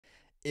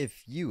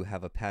If you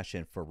have a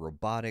passion for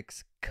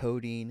robotics,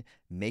 coding,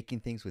 making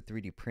things with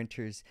 3D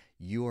printers,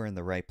 you are in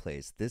the right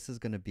place. This is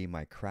going to be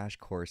my crash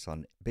course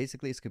on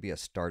basically, it's going to be a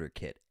starter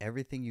kit.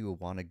 Everything you will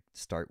want to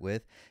start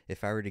with.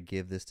 If I were to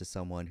give this to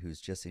someone who's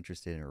just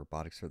interested in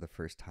robotics for the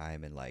first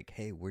time and like,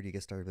 hey, where do you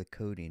get started with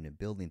coding and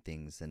building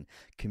things and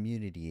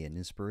community and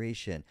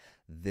inspiration?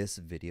 This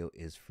video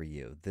is for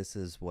you. This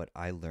is what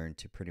I learned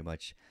to pretty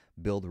much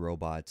build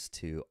robots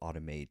to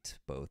automate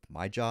both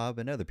my job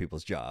and other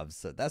people's jobs.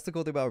 So that's the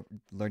cool thing about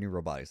learning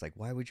robotics. Like,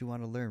 why would you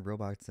want to learn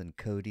robots and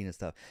coding and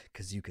stuff?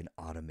 Because you can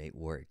automate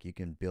work. You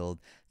can build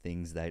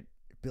things that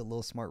build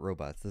little smart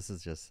robots. This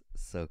is just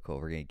so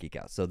cool. We're gonna geek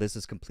out. So this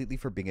is completely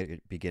for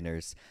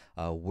beginners.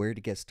 Where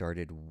to get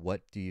started?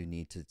 What do you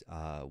need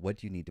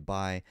to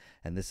buy?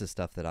 And this is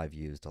stuff that I've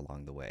used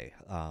along the way.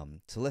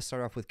 So let's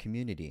start off with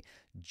community.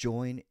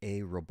 Join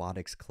a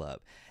robotics club.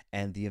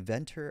 And the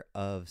inventor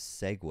of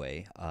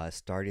Segway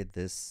started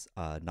this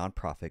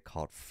nonprofit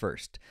called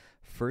First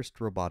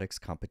Robotics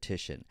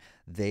Competition.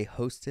 They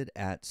host it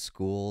at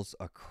schools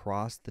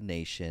across the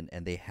nation,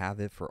 and they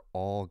have it for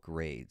all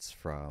grades,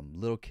 from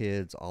little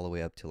kids all the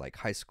way up to like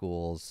high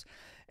schools.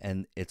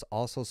 And it's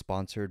also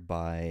sponsored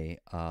by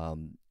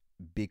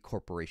big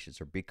corporations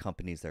or big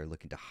companies that are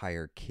looking to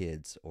hire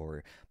kids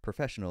or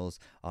professionals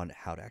on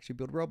how to actually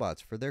build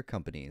robots for their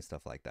company and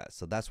stuff like that.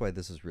 So that's why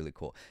this is really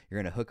cool. You're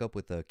going to hook up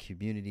with a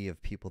community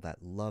of people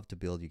that love to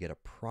build. You get a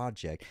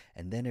project,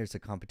 and then there's a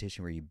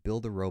competition where you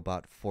build a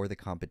robot for the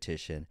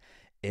competition.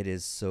 It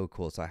is so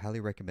cool. So I highly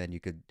recommend you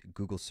could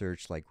Google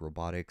search like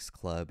robotics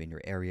club in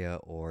your area,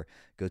 or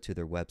go to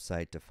their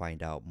website to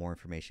find out more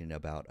information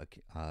about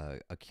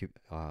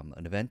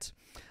an event,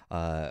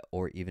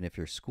 or even if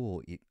your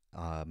school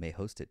may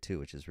host it too,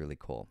 which is really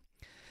cool.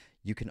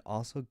 You can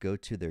also go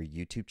to their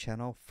YouTube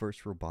channel,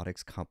 First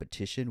Robotics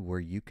Competition, where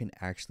you can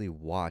actually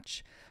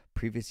watch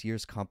previous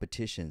year's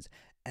competitions.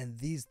 And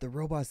the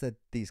robots that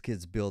these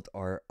kids built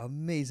are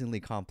amazingly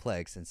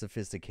complex and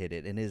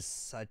sophisticated, and is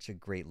such a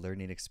great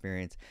learning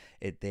experience.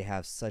 They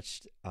have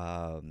such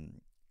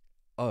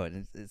oh,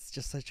 and it's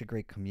just such a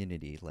great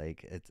community.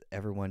 Like, it's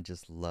everyone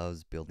just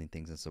loves building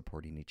things and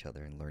supporting each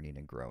other and learning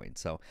and growing.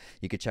 So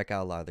you could check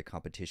out a lot of the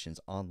competitions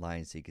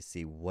online, so you can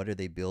see what are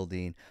they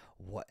building,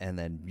 and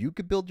then you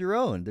could build your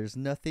own. There's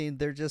nothing.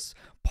 They're just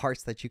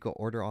parts that you could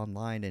order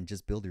online and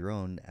just build your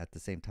own at the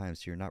same time,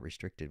 so you're not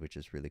restricted, which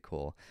is really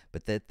cool.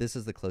 But this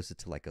is the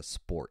closest to like a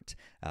sport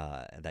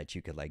that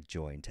you could like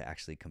join to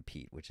actually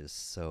compete, which is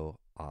so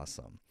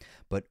awesome.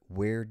 But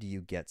where do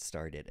you get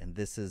started? And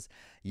this is,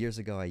 years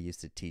ago I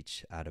used to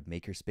teach out of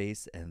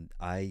Makerspace, and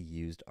I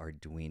used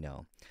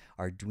Arduino.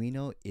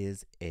 Arduino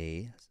is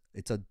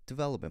it's a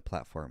development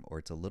platform, or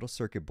it's a little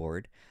circuit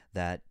board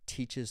that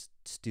teaches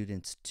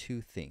students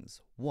two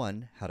things.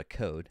 One, how to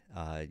code.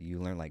 You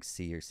learn like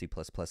C or C++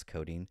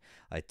 coding.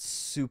 It's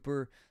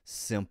super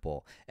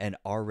simple. And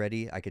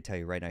already, I could tell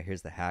you right now,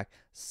 here's the hack.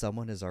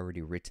 Someone has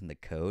already written the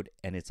code,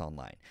 and it's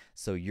online.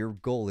 So your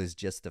goal is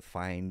just to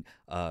find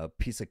a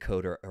piece of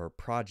code or a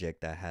project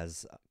that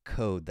has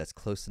code that's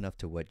close enough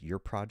to what your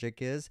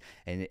project is.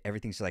 And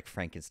everything's like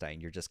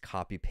Frankenstein. You're just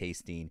copy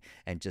pasting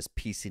and just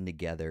piecing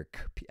together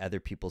other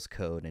people's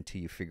code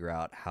until you figure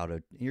out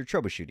you're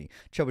troubleshooting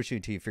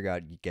until you figure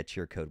out you get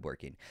your code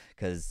working,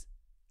 because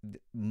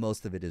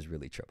most of it is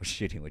really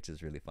troubleshooting, which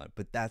is really fun.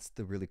 But that's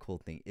the really cool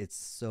thing. It's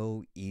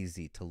so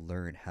easy to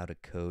learn how to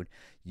code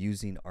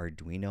using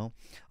Arduino.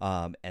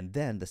 And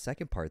then the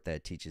second part that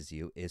it teaches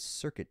you is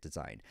circuit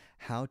design,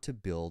 how to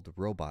build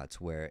robots,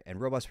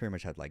 and robots pretty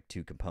much have like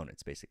two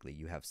components. Basically,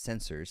 you have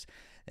sensors,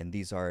 and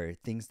these are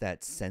things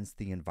that sense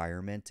the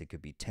environment. It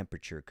could be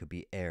temperature, it could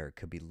be air, it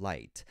could be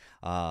light,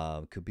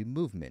 could be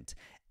movement.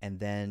 And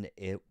then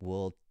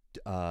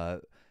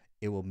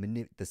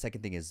the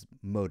second thing is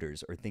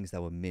motors, or things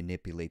that will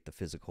manipulate the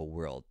physical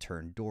world,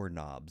 turn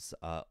doorknobs,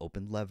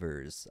 open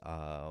levers,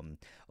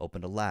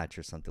 open a latch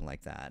or something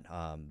like that,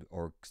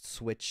 or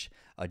switch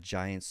a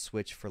giant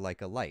switch for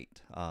like a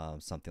light,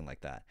 something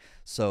like that.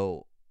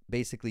 So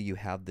basically, you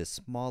have this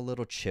small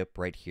little chip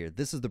right here.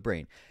 This is the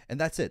brain, and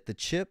that's it. The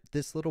chip,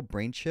 this little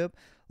brain chip,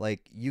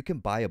 like, you can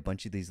buy a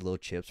bunch of these little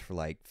chips for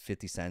like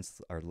 50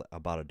 cents or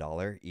about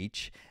 $1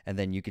 each, and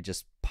then you could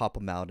just pop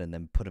them out and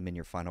then put them in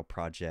your final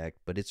project.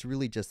 But it's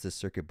really just this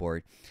circuit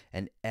board,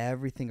 and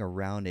everything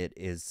around it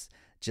is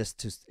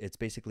it's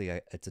basically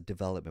it's a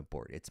development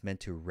board. It's meant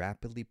to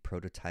rapidly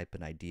prototype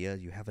an idea.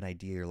 You have an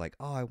idea, you're like,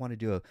 oh, I want to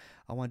do a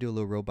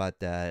little robot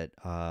that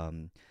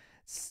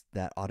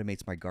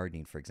automates my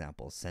gardening, for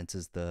example,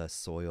 senses the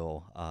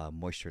soil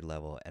moisture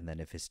level, and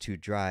then if it's too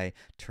dry,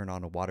 turn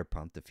on a water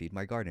pump to feed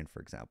my garden, for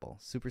example.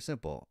 Super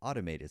simple,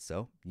 automated,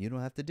 so you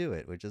don't have to do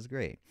it, which is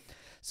great.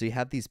 So you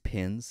have these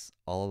pins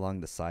all along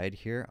the side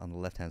here on the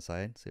left hand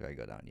side. See if I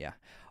go down. Yeah,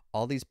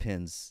 all these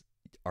pins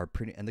are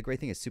pretty, and the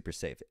great thing is super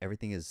safe.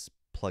 Everything is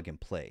plug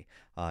and play.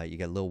 You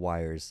get little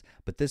wires,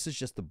 but this is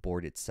just the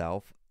board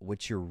itself.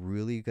 What you're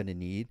really going to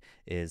need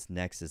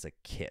next is a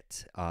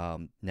kit.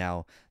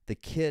 Now, the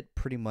kit,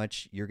 pretty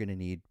much you're going to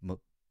need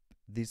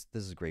this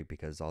is great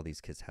because all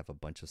these kits have a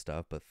bunch of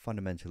stuff, but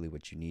fundamentally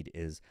what you need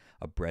is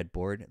a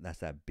breadboard. That's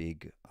that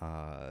big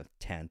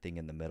tan thing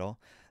in the middle.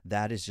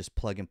 That is just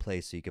plug and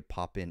play, so you could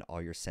pop in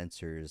all your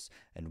sensors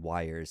and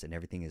wires, and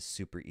everything is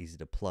super easy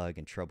to plug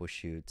and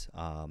troubleshoot.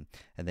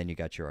 And then you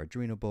got your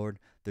Arduino board.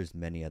 There's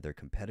many other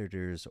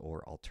competitors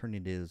or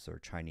alternatives or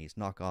Chinese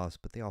knockoffs,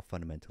 but they all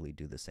fundamentally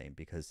do the same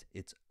because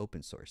it's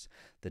open source.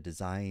 The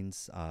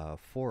designs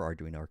for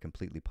Arduino are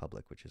completely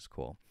public, which is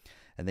cool.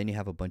 And then you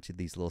have a bunch of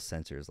these little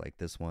sensors, like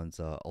this one's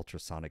a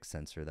ultrasonic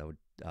sensor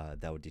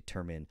that would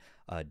determine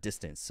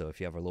distance. So if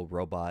you have a little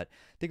robot,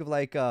 think of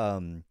like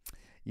the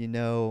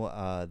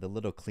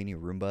little cleaning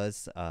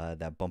Roombas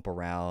that bump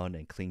around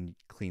and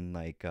clean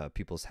like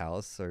people's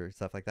house or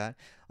stuff like that.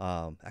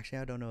 Actually,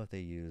 I don't know if they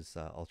use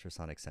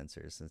ultrasonic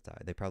sensors.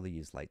 They probably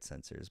use light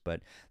sensors,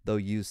 but they'll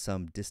use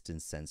some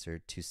distance sensor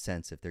to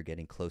sense if they're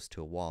getting close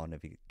to a wall. And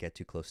if you get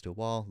too close to a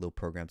wall, little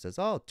program says,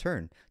 "Oh,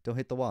 turn! Don't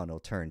hit the wall," and it'll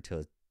turn until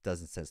it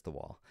doesn't sense the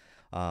wall.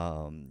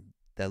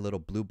 That little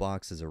blue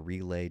box is a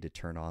relay to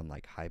turn on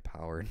like high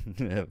power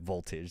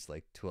voltage,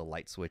 like to a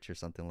light switch or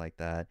something like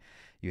that.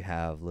 You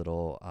have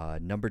little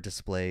number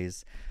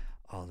displays.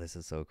 Oh, this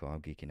is so cool.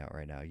 I'm geeking out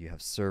right now. You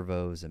have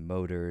servos and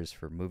motors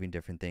for moving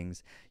different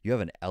things. You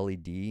have an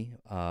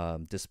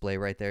LED display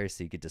right there,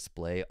 so you could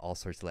display all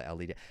sorts of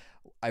LED.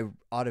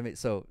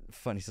 So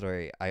funny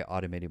story, I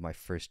automated my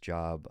first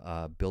job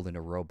building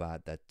a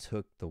robot that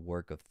took the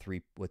work of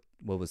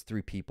what was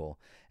three people.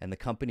 And the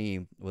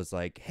company was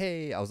like,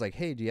 hey, I was like,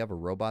 hey, do you have a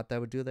robot that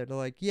would do that? They're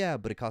like, yeah,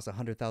 but it costs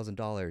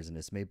 $100,000 and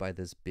it's made by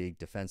this big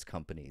defense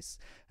companies.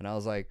 And I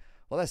was like,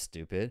 well, that's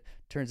stupid.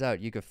 Turns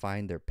out you could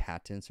find their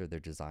patents or their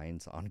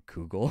designs on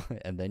Google,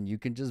 and then you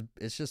can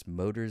it's just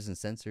motors and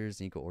sensors,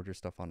 and you can order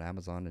stuff on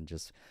Amazon and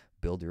just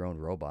build your own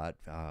robot.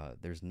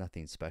 There's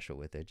nothing special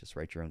with it. Just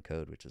write your own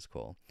code, which is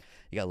cool.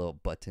 You got little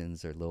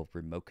buttons or little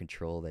remote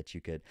control that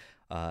you could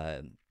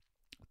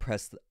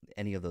press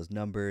any of those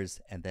numbers,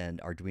 and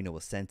then Arduino will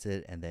sense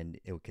it, and then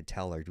it could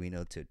tell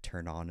Arduino to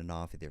turn on and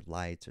off either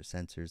lights or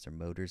sensors or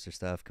motors or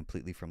stuff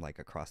completely from like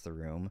across the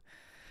room.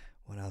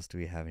 What else do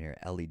we have in here?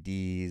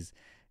 LEDs,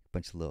 a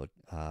bunch of little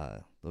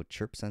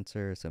chirp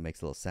sensor, so it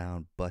makes a little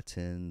sound.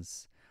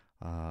 Buttons,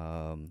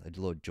 a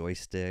little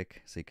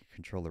joystick, so you can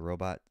control the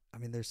robot. I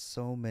mean, there's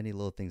so many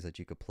little things that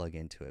you could plug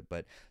into it,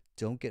 but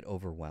don't get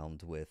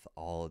overwhelmed with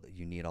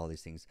you need all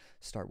these things.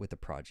 Start with a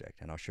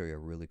project, and I'll show you a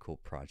really cool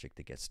project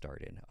to get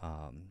started.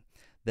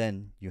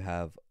 Then you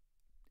have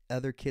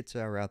other kits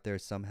that are out there.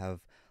 Some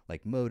have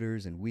like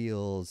motors and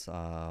wheels,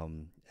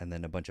 and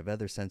then a bunch of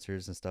other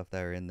sensors and stuff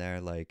that are in there.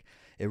 Like,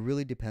 it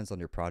really depends on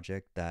your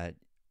project that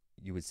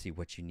you would see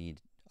what you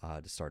need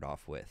to start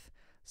off with.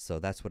 So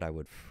that's what I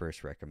would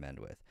first recommend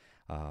with.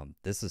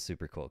 This is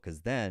super cool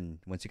because then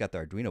once you got the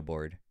Arduino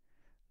board,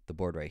 the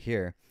board right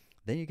here,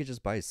 then you could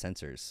just buy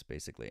sensors.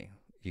 Basically,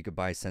 you could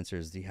buy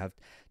sensors. You have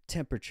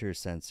temperature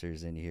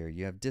sensors in here,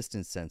 you have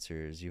distance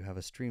sensors, you have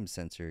a stream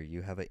sensor,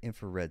 you have an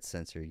infrared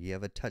sensor, you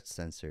have a touch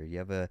sensor, you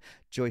have a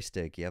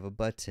joystick, you have a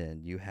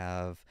button, you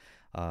have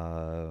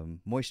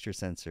moisture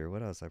sensor.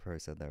 What else? I've probably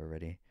said that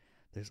already.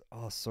 There's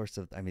all sorts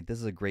of, I mean, this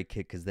is a great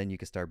kit because then you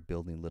can start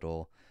building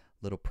little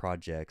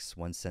projects,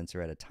 one sensor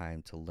at a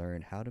time, to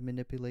learn how to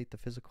manipulate the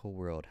physical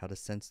world, how to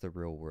sense the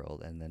real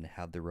world, and then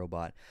have the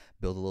robot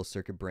build a little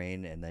circuit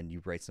brain, and then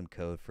you write some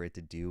code for it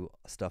to do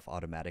stuff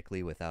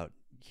automatically without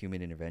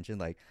human intervention.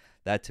 Like,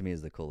 that to me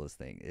is the coolest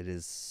thing. It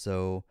is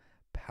so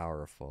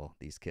powerful,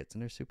 these kits,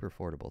 and they're super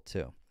affordable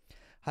too.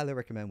 Highly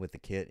recommend with the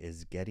kit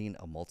is getting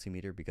a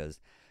multimeter, because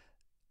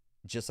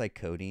just like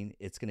coding,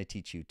 it's going to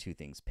teach you two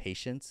things: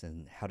 patience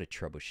and how to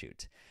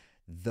troubleshoot.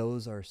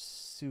 Those are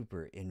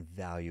super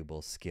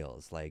invaluable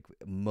skills. Like,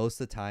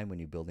 most of the time when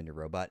you're building a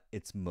robot,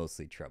 it's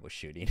mostly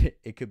troubleshooting.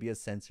 It could be a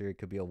sensor, it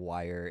could be a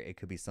wire, it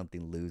could be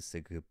something loose,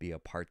 it could be a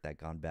part that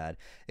gone bad,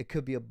 it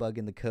could be a bug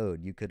in the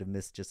code. You could have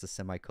missed just a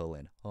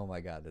semicolon. Oh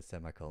my god, the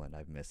semicolon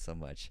I've missed so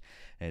much,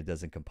 and it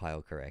doesn't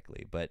compile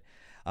correctly. But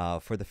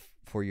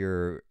for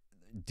your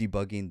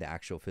debugging the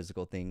actual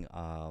physical thing,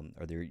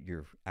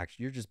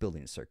 you're just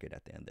building a circuit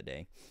at the end of the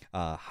day.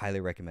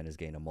 Highly recommend is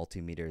getting a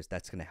multimeter.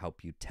 That's going to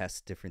help you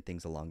test different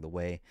things along the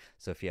way.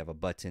 So if you have a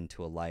button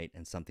to a light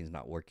and something's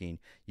not working,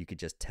 you could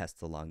just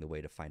test along the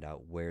way to find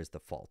out where's the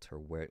fault or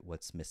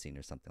what's missing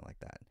or something like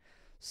that.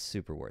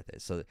 Super worth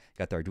it. So you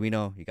got the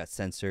Arduino, you got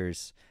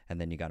sensors, and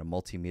then you got a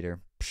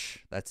multimeter.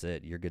 That's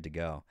it. You're good to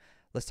go.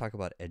 Let's talk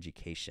about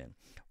education.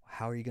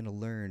 How are you going to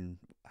learn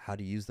how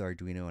to use the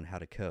Arduino and how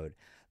to code?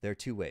 There are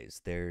two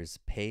ways. There's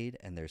paid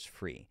and there's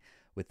free.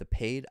 With the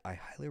paid, I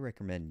highly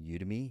recommend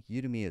Udemy.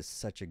 Udemy is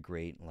such a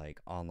great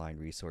online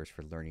resource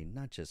for learning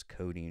not just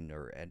coding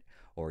or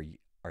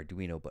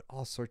Arduino, but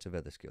all sorts of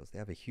other skills. They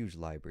have a huge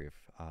library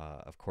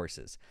of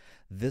courses.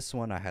 This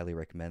one I highly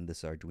recommend,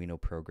 this Arduino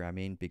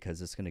programming,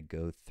 because it's going to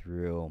go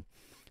through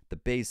the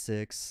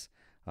basics,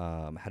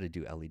 how to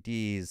do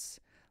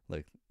LEDs.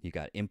 Like, you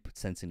got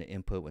sensing the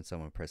input when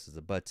someone presses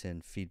a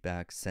button,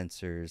 feedback,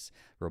 sensors,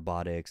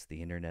 robotics,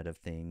 the Internet of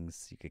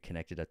Things. You could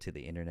connect it up to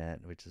the internet,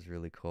 which is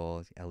really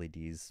cool.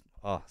 LEDs,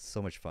 oh, so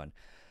much fun.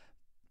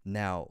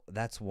 Now,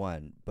 that's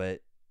one,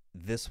 but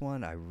this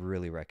one I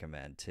really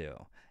recommend too.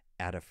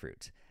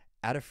 Adafruit.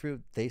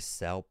 Adafruit, they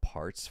sell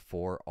parts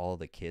for all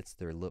the kits.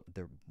 They're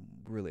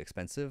really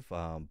expensive,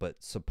 but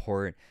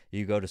support,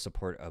 you go to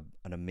support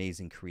an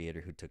amazing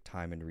creator who took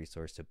time and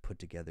resource to put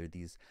together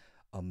these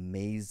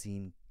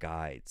amazing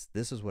guides.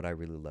 This is what I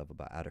really love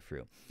about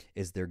Adafruit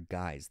is their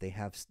guides. They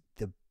have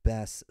the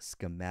best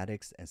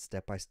schematics and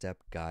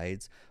step-by-step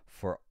guides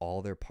for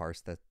all their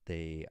parts that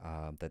they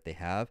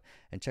have.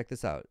 And check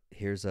this out.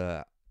 Here's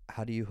a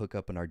how do you hook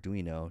up an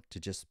Arduino to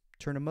just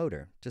turn a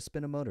motor, just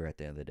spin a motor at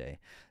the end of the day.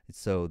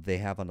 So they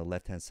have on the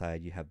left hand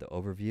side, you have the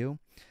overview,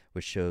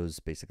 which shows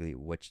basically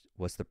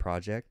what's the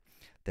project.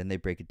 Then they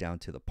break it down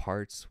to the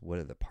parts. What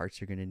are the parts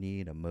you're going to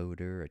need? A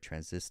motor, a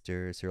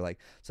transistor. So you're like,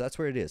 so that's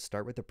where it is.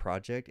 Start with the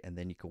project and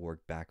then you can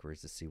work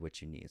backwards to see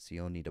what you need. So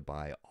you don't need to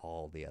buy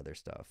all the other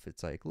stuff.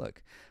 It's like,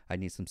 look, I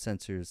need some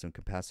sensors, some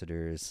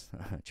capacitors,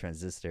 a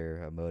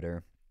transistor, a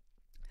motor.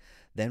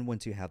 Then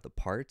once you have the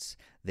parts,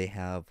 they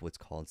have what's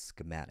called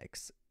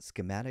schematics.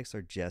 Schematics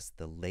are just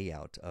the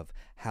layout of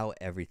how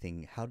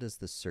does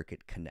the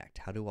circuit connect?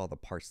 How do all the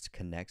parts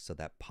connect so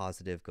that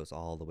positive goes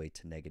all the way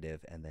to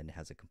negative and then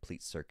has a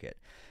complete circuit?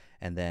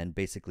 And then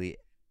basically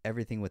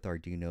everything with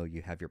Arduino,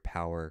 you have your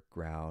power,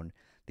 ground.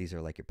 These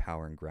are like your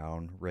power and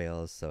ground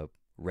rails. So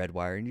red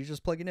wire, and you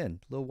just plug it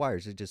in. Little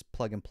wires, you just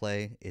plug and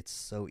play. It's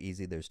so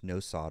easy. There's no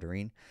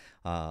soldering.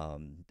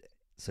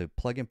 So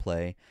plug and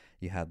play.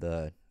 You have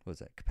the what was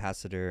that,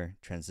 capacitor,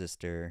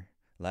 transistor,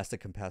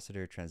 elastic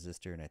capacitor,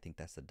 transistor, and I think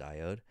that's the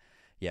diode.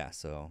 Yeah,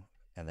 so,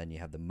 and then you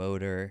have the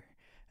motor,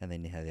 and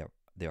then you have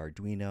the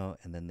Arduino,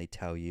 and then they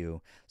tell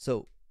you,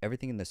 so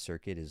everything in the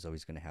circuit is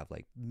always going to have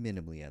like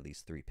minimally at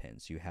least 3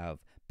 pins. You have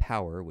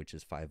power, which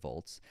is 5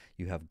 volts.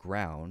 You have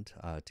ground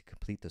to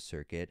complete the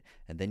circuit,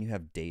 and then you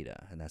have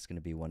data, and that's going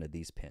to be one of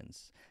these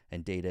pins.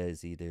 And data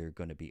is either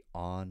going to be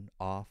on,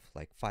 off,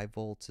 like 5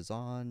 volts is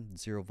on,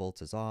 0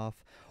 volts is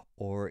off,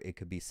 or it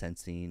could be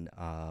sensing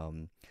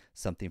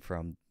something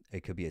from,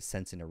 it could be a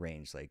sensing a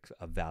range, like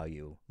a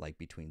value like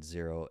between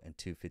 0 and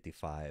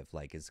 255,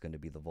 like it's going to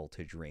be the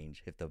voltage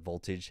range. If the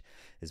voltage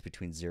is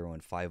between 0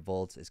 and 5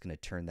 volts, it's going to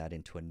turn that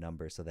into a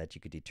number so that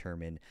you could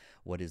determine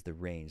what is the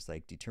range,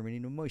 like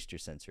determining a moisture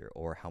sensor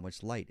or how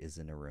much light is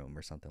in a room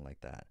or something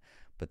like that.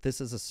 But this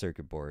is a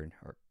circuit board,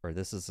 or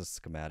this is a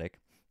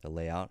schematic, the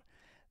layout.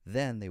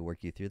 Then they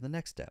work you through the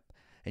next step.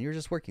 And you're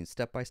just working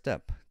step by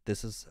step.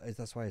 That's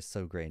why it's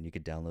so great. And you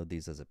could download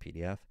these as a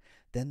PDF.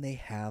 Then they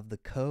have the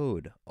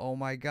code. Oh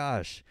my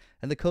gosh.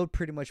 And the code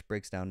pretty much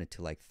breaks down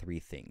into like 3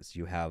 things.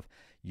 You have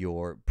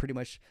your pretty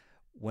much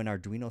when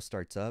Arduino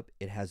starts up,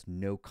 it has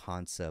no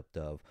concept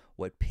of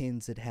what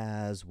pins it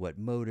has, what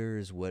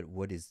motors, what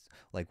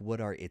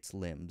are its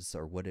limbs,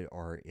 or what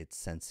are its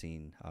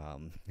sensing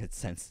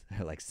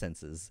like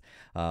senses.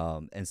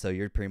 And so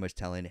you're pretty much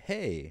telling,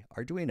 hey,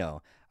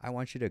 Arduino, I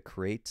want you to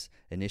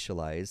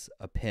initialize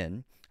a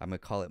pin. I'm gonna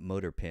call it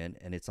motor pin,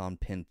 and it's on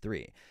pin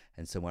 3.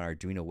 And so when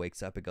Arduino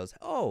wakes up, it goes,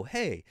 oh,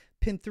 hey,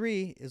 pin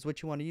 3 is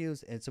what you want to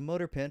use, and it's a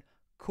motor pin.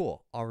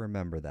 Cool, I'll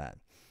remember that.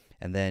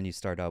 And then you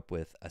start up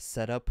with a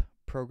setup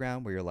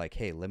program where you're like,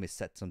 hey, let me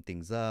set some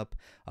things up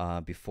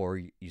before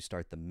you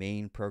start the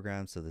main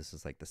program. So this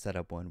is like the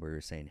setup one where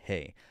you're saying,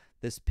 hey,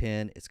 this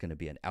pin, it's going to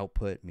be an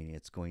output, meaning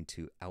it's going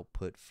to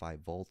output 5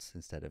 volts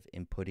instead of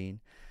inputting.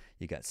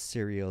 You got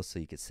serial, so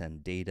you could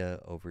send data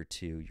over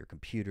to your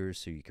computer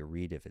so you can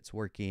read if it's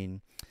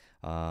working.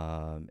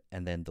 And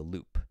then the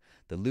loop.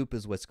 The loop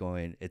is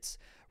it's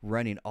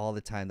running all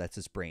the time. That's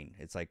its brain.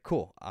 It's like,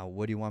 cool,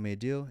 what do you want me to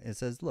do? And it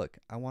says, look,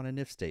 I want an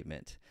if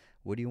statement.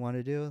 What do you want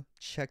to do?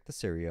 Check the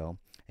serial.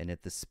 And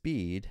if the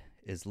speed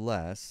is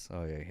less,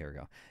 oh yeah, here we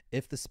go.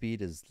 If the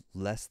speed is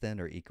less than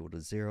or equal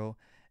to 0,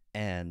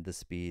 and the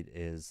speed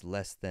is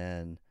less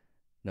than,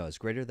 no, it's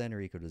greater than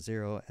or equal to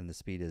 0, and the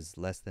speed is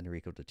less than or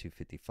equal to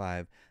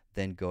 255,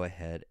 then go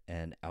ahead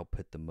and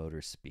output the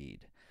motor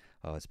speed.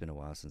 Oh, it's been a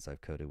while since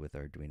I've coded with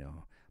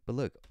Arduino. But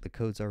look, the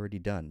code's already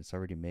done. It's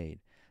already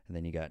made. And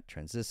then you got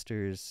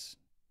transistors.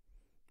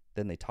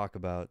 Then they talk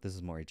about, this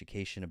is more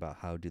education about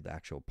how do the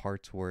actual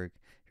parts work.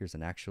 Here's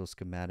an actual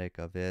schematic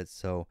of it.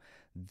 So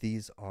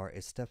these are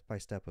a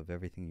step-by-step of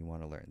everything you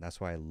want to learn.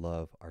 That's why I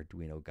love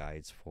Arduino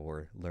guides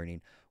for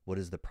learning what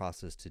is the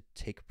process to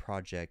take a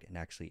project and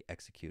actually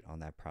execute on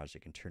that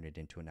project and turn it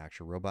into an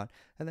actual robot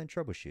and then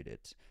troubleshoot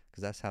it,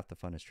 because that's half the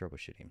fun is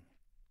troubleshooting.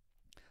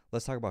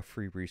 Let's talk about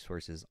free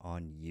resources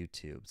on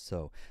YouTube.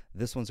 So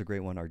this one's a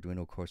great one,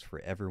 Arduino course for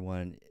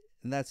everyone.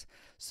 And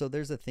so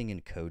there's a thing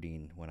in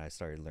coding when I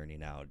started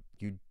learning out,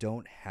 you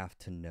don't have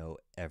to know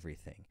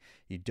everything.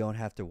 You don't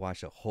have to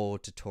watch a whole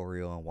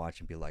tutorial and watch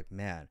and be like,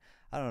 man,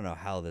 I don't know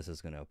how this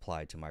is going to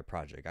apply to my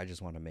project. I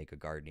just want to make a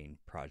gardening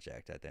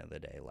project at the end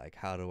of the day. Like,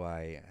 how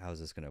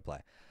is this going to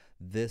apply?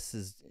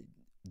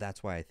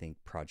 That's why I think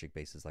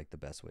project-based is like the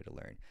best way to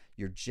learn.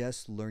 You're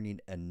just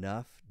learning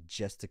enough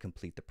just to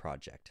complete the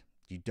project.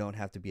 You don't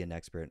have to be an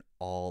expert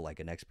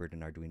like an expert in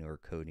Arduino or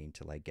coding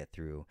to like get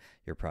through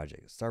your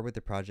project. Start with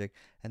the project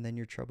and then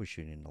you're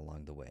troubleshooting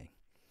along the way.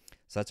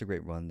 So that's a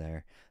great one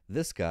there.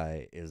 This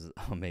guy is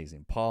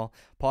amazing. Paul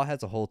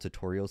has a whole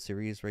tutorial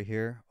series right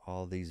here.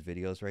 All these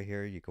videos right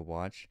here you could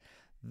watch.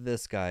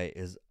 This guy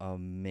is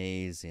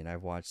amazing.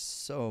 I've watched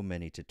so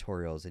many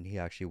tutorials, and he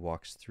actually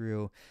walks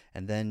through,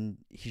 and then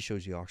he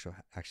shows you also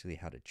actually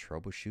how to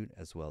troubleshoot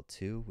as well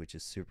too, which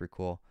is super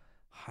cool.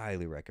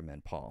 Highly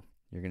recommend Paul.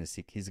 You're gonna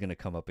see he's gonna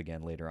come up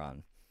again later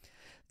on.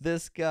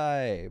 This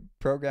guy,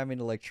 programming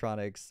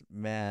electronics,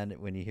 man,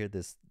 when you hear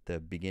this, the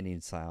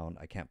beginning sound,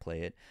 I can't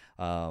play it.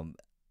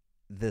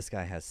 This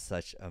guy has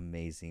such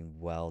amazing,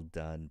 well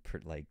done,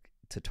 like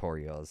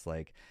tutorials.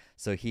 Like,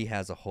 so he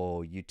has a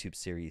whole YouTube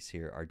series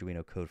here,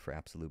 Arduino Code for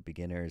Absolute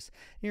Beginners.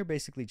 And you're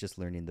basically just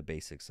learning the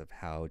basics of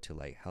how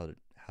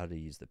to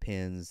use the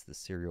pins, the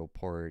serial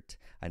port.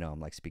 I know I'm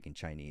like speaking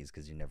Chinese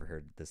because you never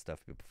heard this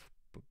stuff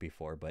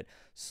before, but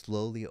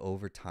slowly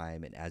over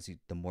time, and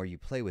the more you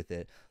play with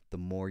it, the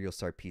more you'll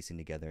start piecing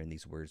together, and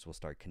these words will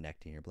start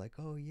connecting. You're like,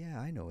 oh yeah,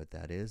 I know what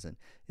that is. And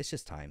it's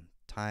just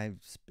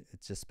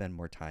it's just spend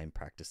more time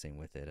practicing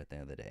with it at the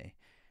end of the day.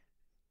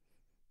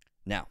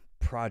 Now,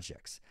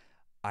 projects.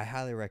 I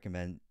highly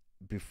recommend,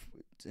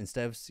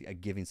 instead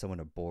of giving someone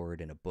a board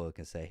and a book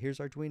and say, here's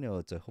Arduino,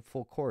 it's a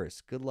full course,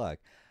 good luck,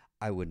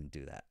 I wouldn't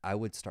do that. I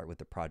would start with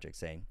the project,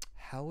 saying,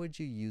 how would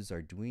you use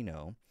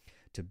Arduino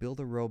to build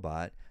a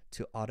robot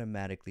to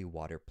automatically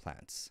water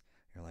plants?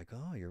 You're like,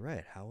 oh, you're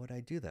right. How would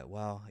I do that?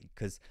 Well,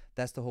 because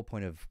that's the whole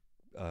point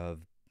of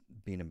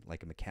being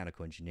like a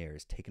mechanical engineer,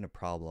 is taking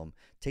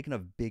a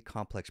big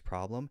complex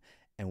problem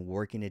and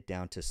working it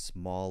down to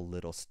small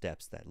little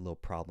steps, that little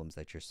problems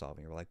that you're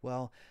solving. You're like,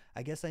 well,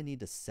 I guess I need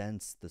to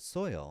sense the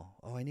soil.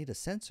 Oh, I need a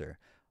sensor,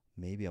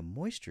 maybe a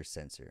moisture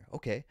sensor.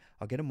 Okay,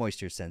 I'll get a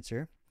moisture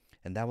sensor,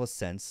 and that will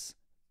sense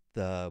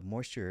the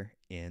moisture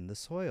in the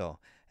soil.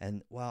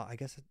 And well, I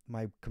guess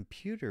my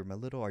computer, my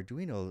little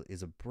Arduino,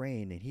 is a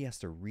brain, and he has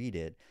to read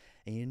it.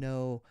 And you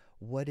know,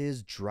 what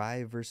is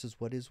dry versus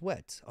what is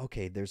wet?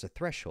 Okay, there's a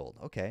threshold.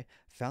 Okay,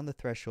 found the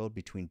threshold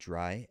between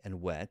dry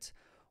and wet.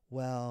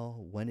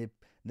 Well,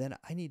 then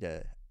I need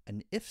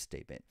an if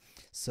statement.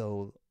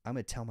 So I'm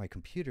gonna tell my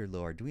computer,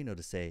 little Arduino,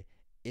 to say,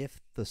 if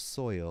the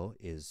soil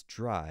is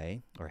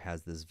dry or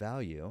has this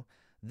value,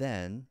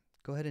 then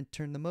go ahead and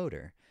turn the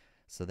motor.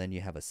 So then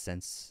you have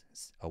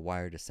a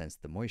wire to sense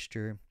the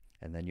moisture,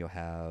 and then you'll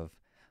have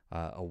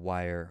a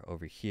wire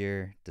over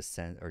here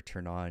to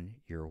turn on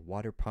your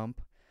water pump.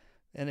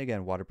 And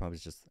again, water pump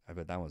is just, I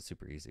bet that one's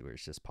super easy, where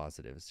it's just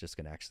positive. It's just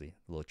going to actually,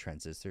 a little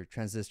transistor.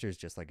 Transistor is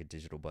just like a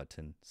digital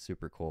button,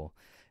 super cool.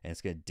 And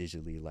it's going to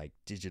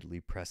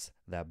digitally press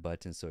that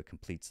button so it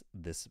completes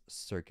this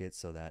circuit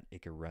so that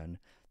it can run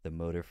the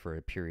motor for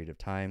a period of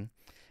time.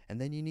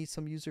 And then you need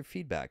some user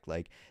feedback,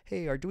 like,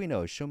 hey,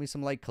 Arduino, show me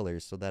some light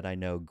colors so that I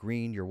know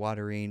green, you're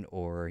watering,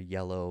 or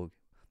yellow,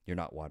 you're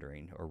not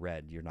watering, or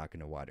red, you're not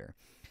going to water.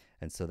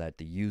 And so that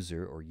the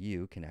user or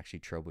you can actually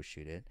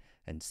troubleshoot it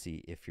and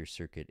see if your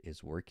circuit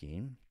is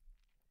working.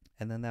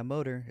 And then that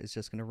motor is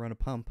just going to run a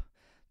pump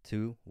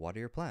to water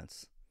your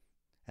plants.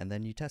 And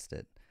then you test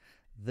it.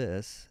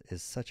 This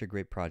is such a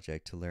great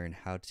project to learn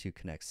how to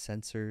connect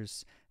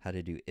sensors, how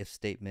to do if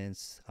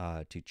statements,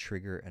 to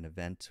trigger an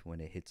event when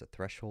it hits a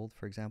threshold,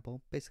 for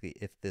example. Basically,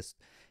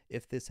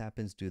 if this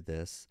happens, do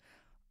this.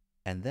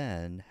 And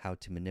then how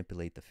to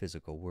manipulate the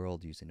physical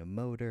world using a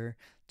motor,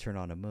 turn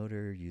on a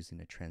motor using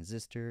a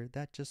transistor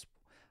that just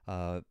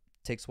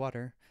takes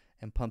water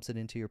and pumps it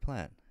into your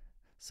plant.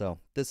 So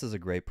this is a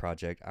great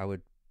project. I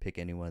would pick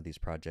any one of these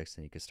projects,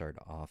 and you can start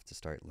off to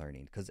start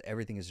learning, because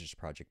everything is just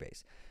project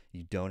based.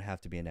 You don't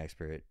have to be an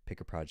expert. Pick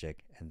a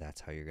project, and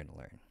that's how you're going to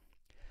learn.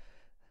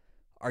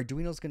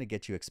 Arduino is going to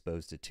get you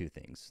exposed to two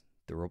things: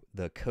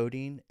 the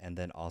coding, and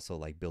then also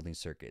like building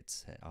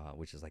circuits,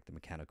 which is like the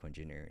mechanical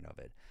engineering of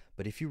it.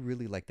 But if you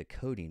really like the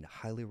coding,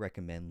 highly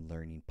recommend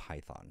learning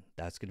Python.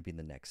 That's going to be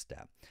the next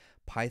step.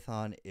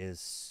 Python is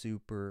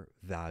super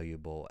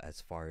valuable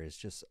as far as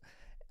just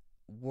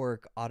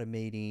work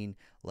automating,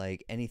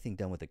 like anything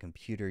done with a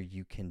computer.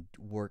 You can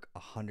work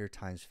 100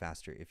 times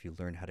faster if you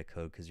learn how to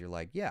code, because you're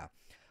like, yeah,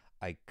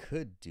 I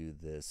could do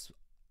this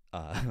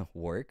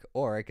work,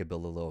 or I could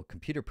build a little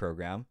computer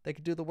program that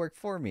could do the work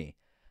for me.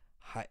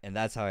 And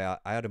that's how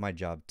I out of my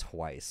job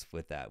twice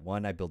with that.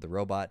 One, I built the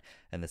robot,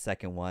 and the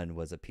second one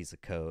was a piece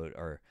of code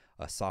or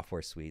a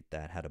software suite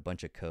that had a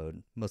bunch of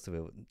code. Most of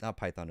it, not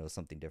Python, it was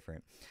something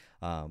different,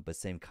 but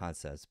same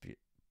concepts.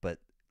 But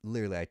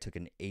literally, I took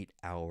an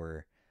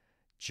 8-hour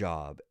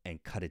job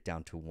and cut it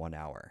down to 1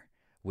 hour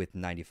with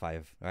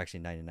 95 or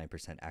actually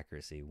 99%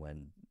 accuracy,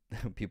 when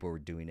people were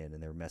doing it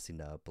and they were messing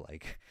up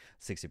like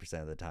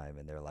 60% of the time.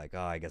 And they're like,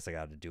 oh, I guess I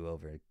got to do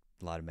over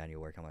a lot of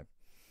manual work. I'm like,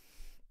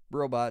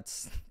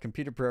 robots,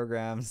 computer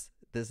programs,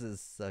 this is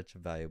such a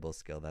valuable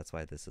skill. That's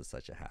why this is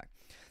such a hack.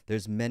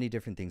 There's many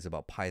different things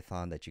about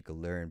Python that you could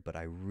learn, but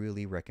I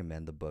really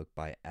recommend the book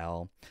by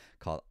Al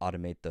called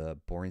Automate the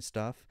Boring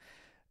Stuff.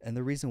 And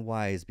the reason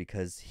why is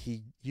because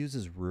he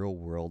uses real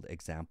world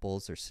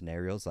examples or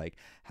scenarios, like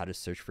how to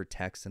search for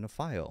text in a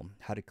file,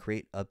 how to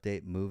create,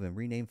 update, move, and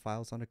rename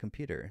files on a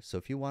computer. So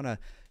if you want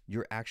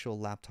your actual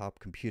laptop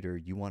computer,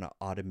 you want to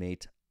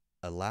automate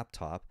a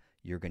laptop,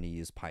 you're going to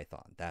use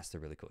Python. That's the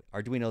really cool.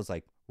 Arduino is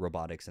like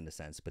robotics in a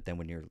sense, but then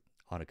when you're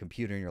on a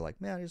computer and you're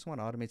like, man, I just want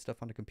to automate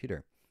stuff on a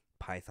computer,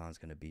 Python's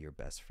going to be your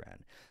best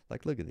friend.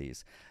 Like, look at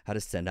these. How to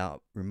send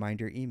out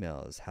reminder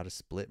emails, how to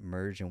split,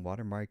 merge, and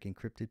watermark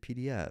encrypted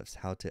PDFs,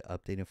 how to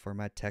update and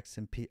format text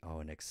in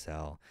and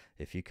Excel.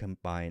 If you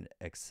combine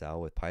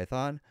Excel with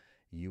Python,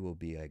 you will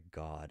be a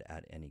god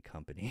at any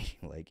company.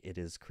 Like, it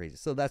is crazy.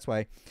 So that's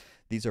why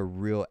these are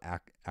real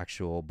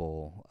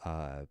actuable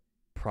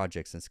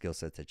projects and skill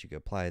sets that you can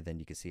apply. Then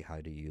you can see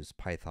how to use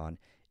Python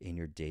in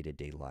your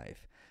day-to-day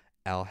life.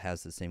 Al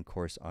has the same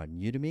course on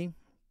Udemy.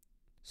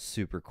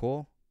 Super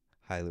cool.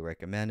 Highly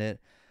recommend it.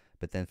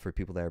 But then for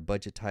people that are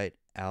budget tight,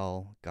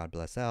 Al, God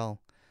bless Al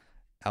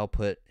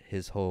put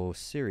his whole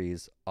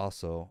series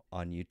also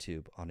on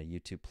YouTube, on a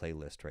YouTube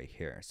playlist right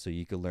here. So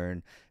you can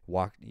learn,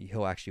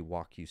 he'll actually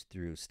walk you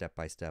through step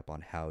by step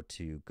on how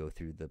to go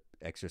through the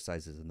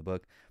exercises in the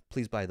book.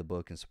 Please buy the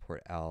book and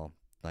support Al.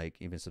 Like,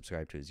 even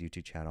subscribe to his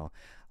YouTube channel.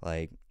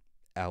 Like,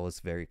 Al was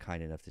very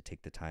kind enough to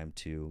take the time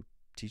to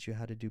teach you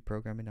how to do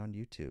programming on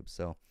YouTube.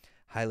 So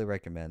highly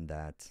recommend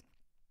that.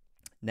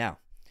 Now,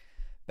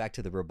 back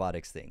to the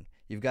robotics thing.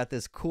 You've got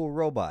this cool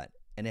robot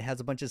and it has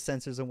a bunch of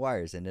sensors and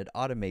wires and it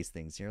automates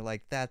things. And you're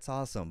like, that's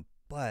awesome,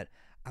 but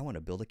I want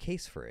to build a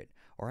case for it,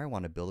 or I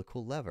want to build a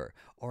cool lever,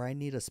 or I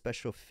need a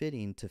special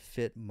fitting to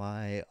fit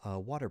my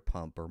water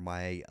pump or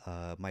my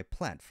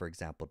plant, for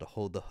example, to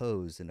hold the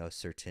hose in a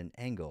certain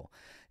angle.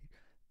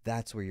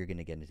 That's where you're going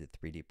to get into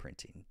 3D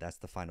printing. That's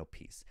the final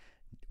piece.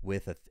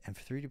 And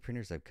 3D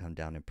printers have come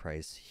down in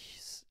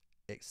price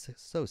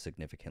so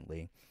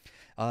significantly.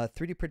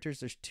 3D printers,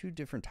 there's two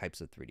different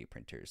types of 3D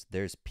printers.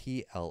 There's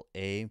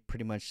PLA.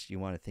 Pretty much, you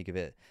want to think of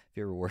it, if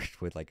you ever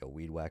worked with like a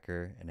weed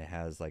whacker and it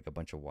has like a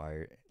bunch of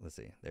wire. Let's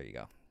see, there you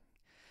go.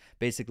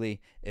 Basically,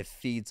 it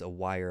feeds a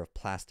wire of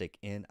plastic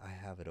in. I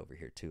have it over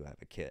here too. I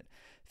have a kit.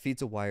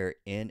 Feeds a wire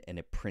in and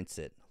it prints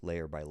it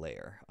layer by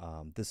layer.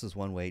 This is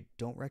one way.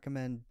 Don't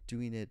recommend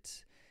doing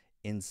it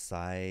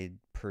inside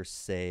per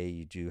se.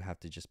 You do have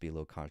to just be a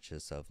little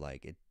conscious of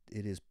like it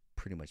is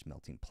pretty much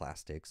melting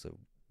plastic. So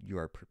you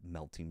are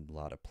melting a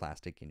lot of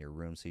plastic in your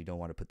room. So you don't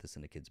want to put this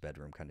in a kid's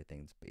bedroom kind of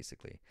things,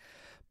 basically.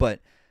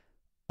 But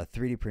a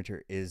 3D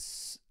printer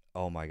is,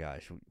 oh my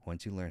gosh,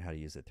 once you learn how to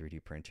use a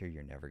 3D printer,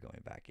 you're never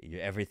going back.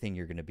 Everything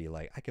you're going to be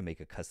like, I can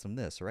make a custom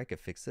this, or I could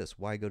fix this.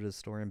 Why go to the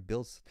store and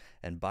build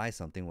and buy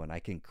something when I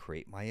can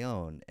create my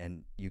own?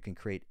 And you can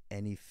create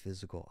any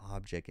physical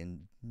object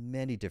in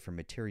many different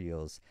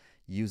materials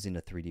using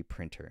a 3D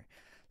printer.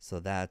 So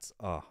that's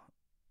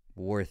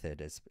worth it.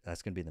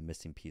 That's going to be the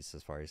missing piece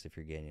as far as if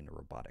you're getting into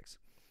robotics.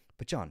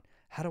 But John,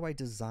 how do I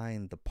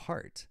design the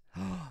part?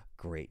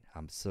 Great.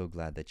 I'm so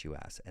glad that you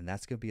asked. And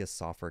that's going to be a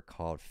software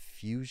called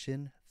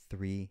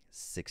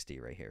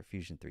Fusion360 right here.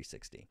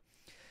 Fusion360.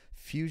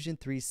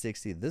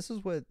 Fusion360. This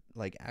is what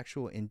like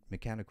actual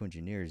mechanical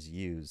engineers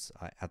use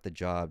at the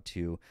job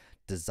to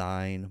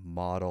design,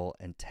 model,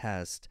 and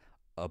test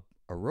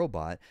a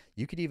robot.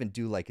 You could even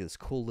do like this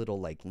cool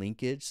little like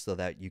linkage so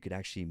that you could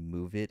actually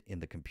move it in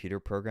the computer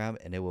program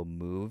and it will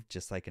move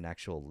just like an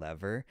actual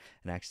lever,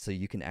 and actually so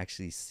you can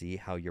actually see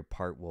how your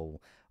part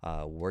will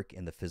work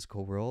in the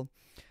physical world.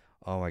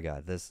 Oh my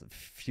god, this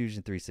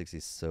Fusion360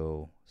 is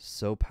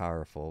so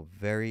powerful,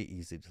 very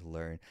easy to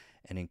learn,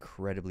 and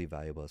incredibly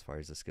valuable as far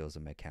as the skills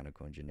of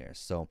mechanical engineers.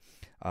 So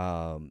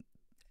and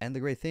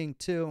the great thing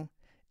too,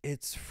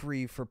 it's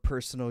free for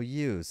personal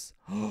use.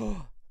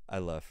 I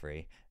love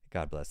free.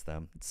 God bless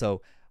them.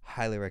 So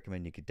highly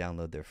recommend you could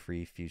download their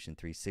free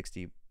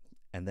Fusion360.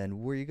 And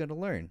then where are you going to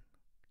learn?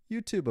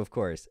 YouTube, of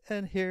course.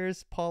 And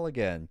here's Paul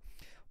again.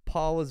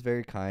 Paul was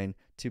very kind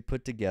to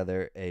put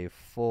together a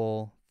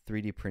full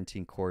 3D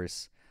printing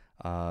course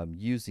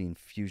using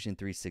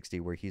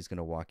Fusion360, where he's going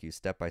to walk you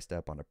step by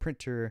step on a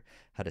printer,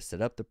 how to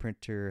set up the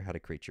printer, how to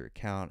create your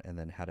account, and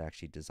then how to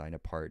actually design a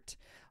part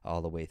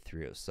all the way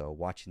through. So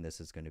watching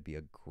this is going to be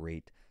a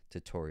great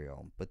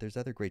tutorial. But there's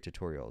other great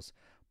tutorials.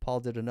 Paul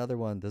did another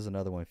one. This is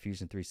another one,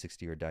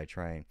 Fusion360 or Die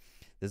Trying.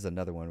 This is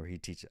another one where he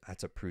teaches.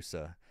 That's a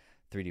Prusa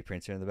 3D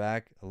printer in the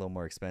back. A little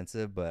more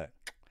expensive, but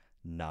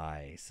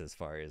nice as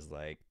far as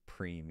like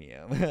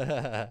premium.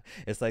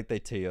 It's like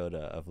the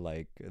Toyota of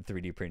like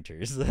 3D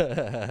printers.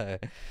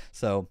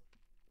 So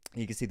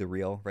you can see the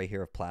reel right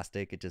here of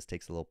plastic. It just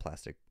takes a little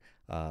plastic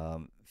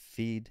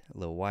feed, a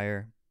little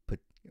wire,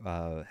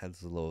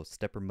 has a little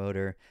stepper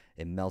motor.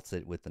 It melts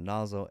it with the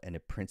nozzle and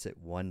it prints it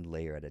one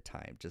layer at a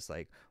time, just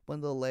like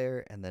one little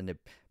layer, and then it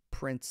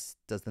prints,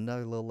 does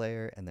another little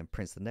layer, and then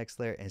prints the next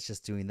layer, and it's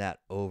just doing that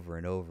over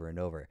and over and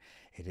over.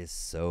 It is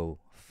so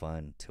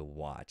fun to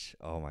watch.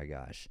 Oh my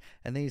gosh.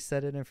 And then you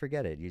set it and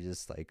forget it. You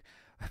just like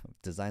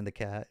design the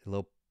cat,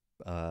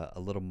 a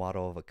little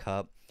model of a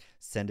cup,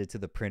 send it to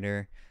the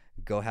printer,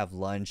 go have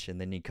lunch,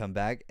 and then you come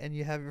back and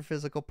you have your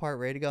physical part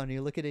ready to go, and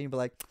you look at it and you be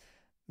like,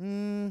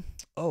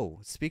 oh,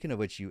 speaking of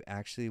which, you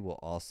actually will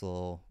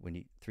also, when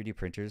you 3D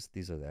printers,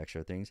 these are the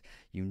extra things,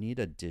 you need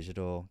a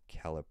digital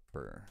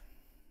caliper.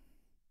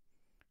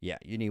 Yeah,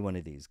 you need one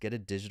of these. Get a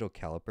digital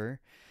caliper,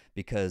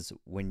 because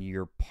when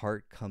your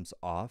part comes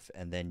off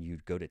and then you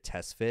go to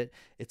test fit,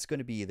 it's going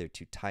to be either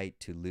too tight,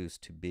 too loose,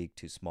 too big,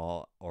 too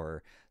small,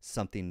 or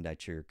something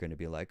that you're going to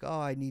be like, oh,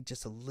 I need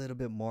just a little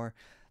bit more.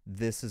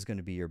 This is going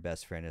to be your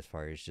best friend as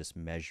far as just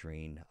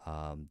measuring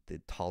the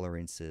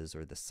tolerances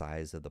or the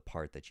size of the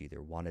part that you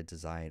either want to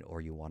design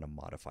or you want to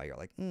modify. You're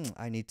like,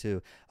 I need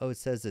to, oh, it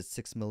says it's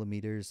 6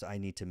 millimeters. I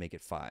need to make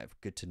it 5.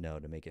 Good to know,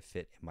 to make it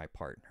fit in my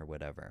part or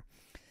whatever.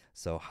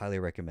 So highly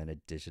recommend a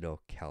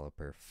digital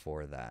caliper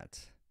for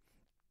that.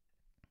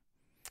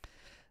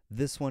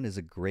 This one is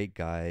a great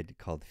guide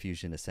called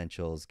Fusion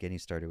Essentials, Getting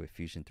Started with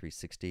Fusion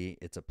 360.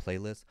 It's a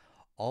playlist.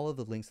 All of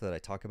the links that I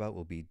talk about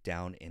will be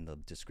down in the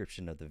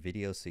description of the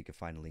video, so you can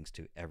find links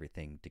to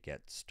everything to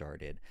get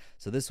started.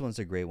 So this one's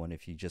a great one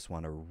if you just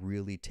want to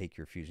really take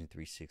your Fusion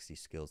 360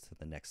 skills to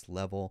the next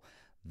level.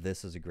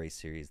 This is a great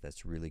series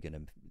that's really going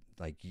to,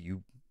 like,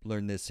 you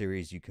learn this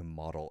series, you can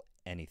model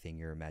anything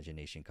your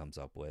imagination comes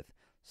up with.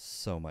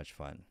 So much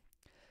fun.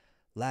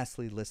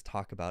 Lastly, let's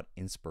talk about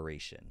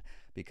inspiration,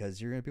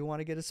 because you're going to want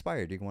to get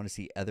inspired. You're going to want to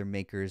see other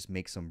makers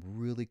make some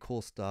really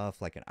cool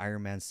stuff like an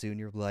Iron Man suit, and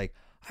you're like,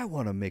 I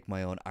want to make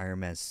my own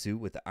Iron Man suit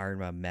with the Iron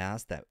Man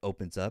mask that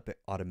opens up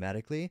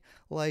automatically.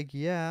 Like,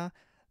 yeah,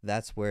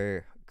 that's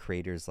where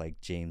creators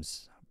like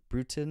James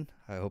Bruton,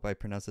 I hope I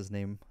pronounced his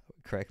name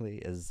correctly,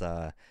 is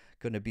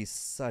going to be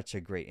such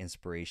a great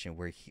inspiration.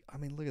 Where I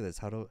mean, look at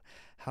this,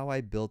 how I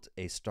built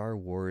a Star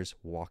Wars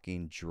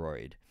walking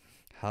droid.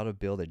 How to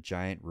build a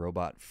giant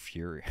robot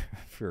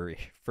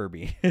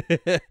Furby.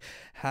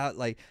 How,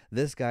 like,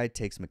 this guy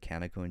takes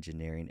mechanical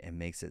engineering and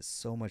makes it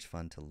so much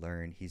fun to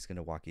learn. He's going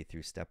to walk you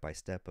through step by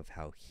step of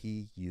how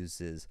he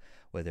uses,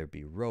 whether it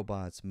be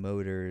robots,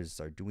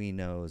 motors,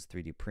 Arduinos,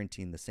 3D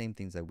printing, the same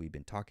things that we've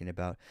been talking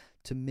about,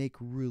 to make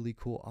really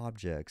cool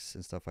objects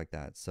and stuff like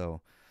that.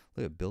 So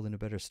look at building a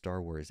better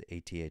Star Wars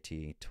AT-AT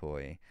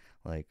toy.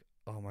 Like,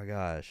 oh my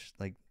gosh,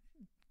 like,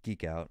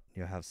 geek out.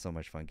 You'll have so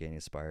much fun getting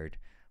inspired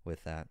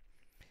with that.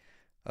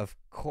 Of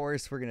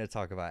course, we're going to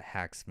talk about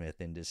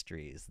Hacksmith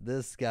Industries.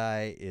 This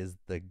guy is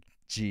the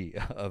G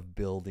of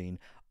building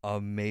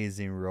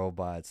amazing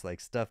robots,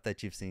 like stuff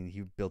that you've seen. He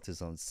built his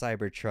own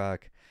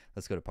Cybertruck.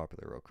 Let's go to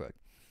Popular real quick.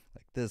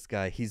 Like this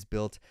guy, he's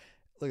built,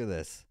 look at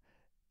this,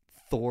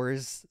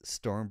 Thor's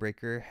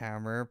Stormbreaker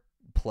hammer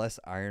plus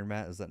Iron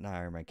Man. Is that not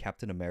Iron Man?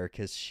 Captain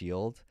America's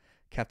shield.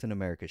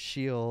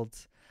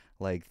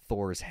 Like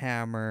Thor's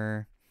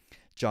hammer,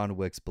 John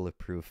Wick's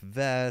bulletproof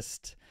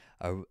vest,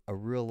 a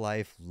real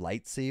life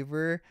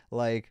lightsaber.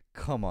 Like,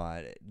 come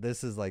on,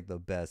 this is like the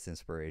best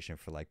inspiration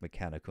for like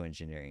mechanical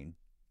engineering.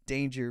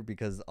 Danger,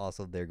 because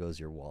also there goes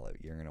your wallet.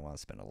 You're going to want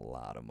to spend a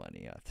lot of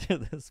money after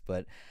this,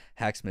 but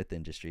Hacksmith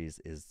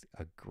Industries is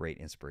a great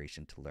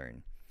inspiration to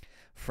learn.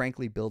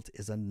 Frankly Built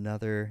is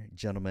another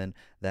gentleman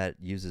that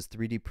uses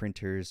 3D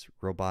printers,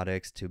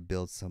 robotics to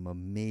build some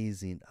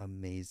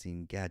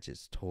amazing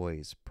gadgets,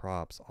 toys,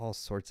 props, all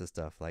sorts of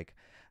stuff. Like,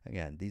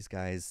 again, these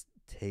guys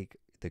take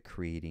the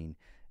creating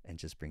and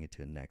just bring it to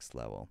the next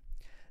level.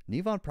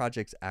 Nevon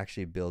Projects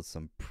actually builds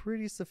some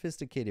pretty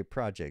sophisticated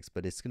projects,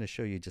 but it's going to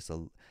show you just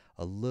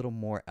a little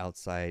more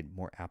outside,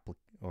 more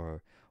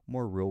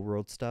real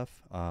world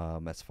stuff.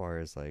 As far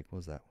as like, what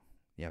was that?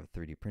 You have a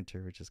 3D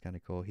printer, which is kind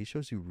of cool. He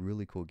shows you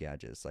really cool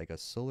gadgets, like a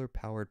solar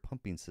powered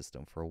pumping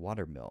system for a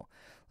water mill.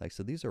 Like,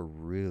 so these are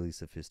really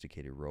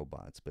sophisticated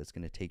robots, but it's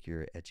going to take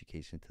your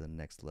education to the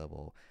next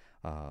level.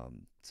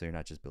 So you're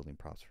not just building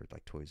props for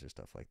like toys or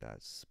stuff like that.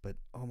 But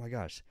oh my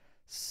gosh,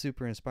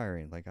 super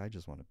inspiring. Like, I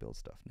just want to build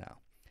stuff now.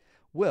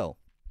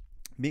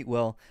 Meet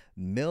Will.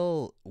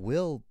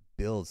 Will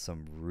build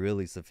some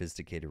really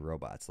sophisticated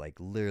robots, like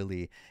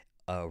literally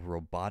a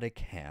robotic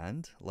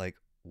hand. Like,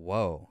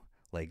 whoa.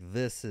 Like,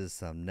 this is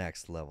some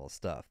next level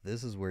stuff.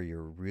 This is where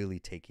you're really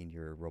taking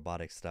your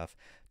robotic stuff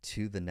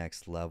to the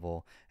next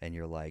level. And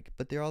you're like,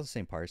 but they're all the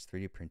same parts: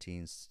 3D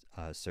printing,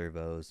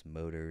 servos,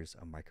 motors,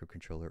 a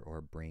microcontroller or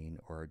a brain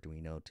or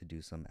Arduino to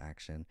do some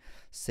action.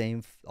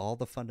 All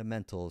the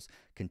fundamentals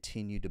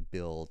continue to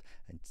build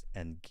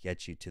and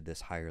get you to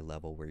this higher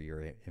level where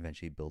you're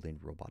eventually building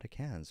robotic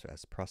hands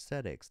as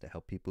prosthetics to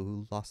help people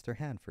who lost their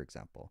hand, for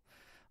example.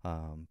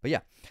 But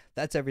yeah,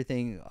 that's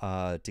everything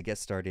to get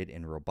started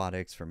in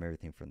robotics, from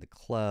everything from the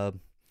club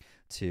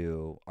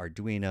to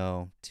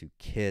Arduino to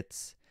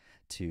kits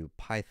to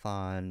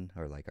Python,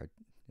 or like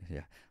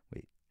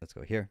let's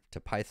go here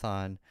to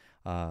Python,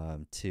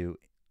 to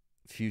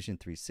Fusion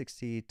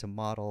 360 to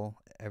model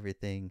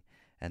everything,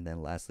 and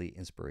then lastly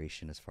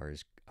inspiration as far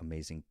as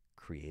amazing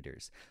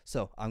creators.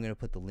 So I'm going to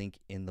put the link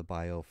in the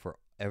bio for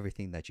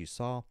everything that you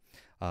saw,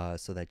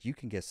 so that you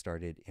can get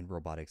started in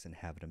robotics and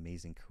have an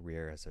amazing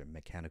career as a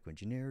mechanical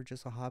engineer or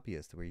just a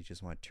hobbyist, where you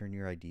just want to turn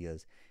your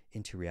ideas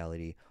into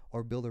reality,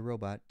 or build a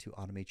robot to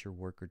automate your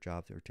work or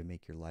jobs, or to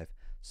make your life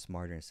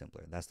smarter and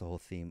simpler. That's the whole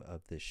theme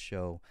of this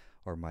show,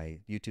 or my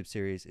YouTube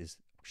series, is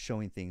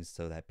showing things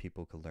so that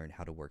people can learn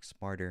how to work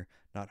smarter,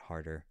 not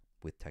harder,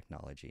 with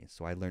technology.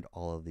 So I learned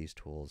all of these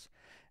tools,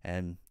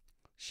 and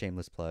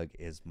shameless plug,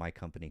 is my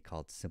company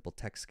called Simple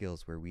Tech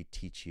Skills, where we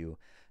teach you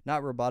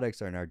not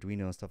robotics or an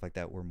Arduino and stuff like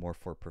that. We're more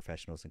for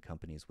professionals and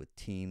companies with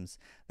teams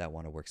that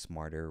want to work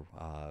smarter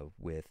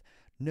with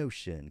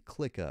Notion,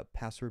 ClickUp,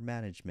 password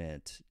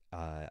management,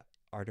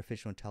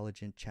 artificial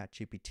intelligence,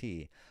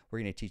 ChatGPT. We're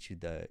going to teach you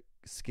the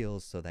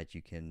skills so that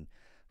you can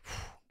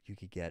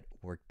get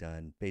work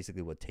done.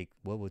 Basically,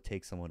 what would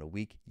take someone a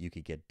week, you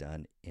could get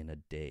done in a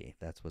day.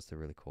 That's what's the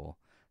really cool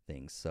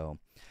thing. So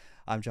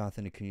I'm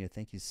Jonathan Acuna.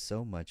 Thank you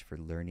so much for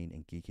learning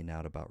and geeking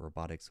out about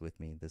robotics with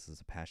me. This is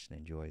a passion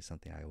and joy,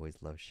 something I always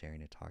love sharing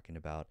and talking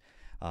about.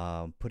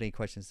 Put any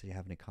questions if you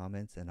have any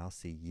comments, and I'll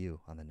see you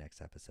on the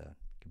next episode.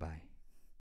 Goodbye.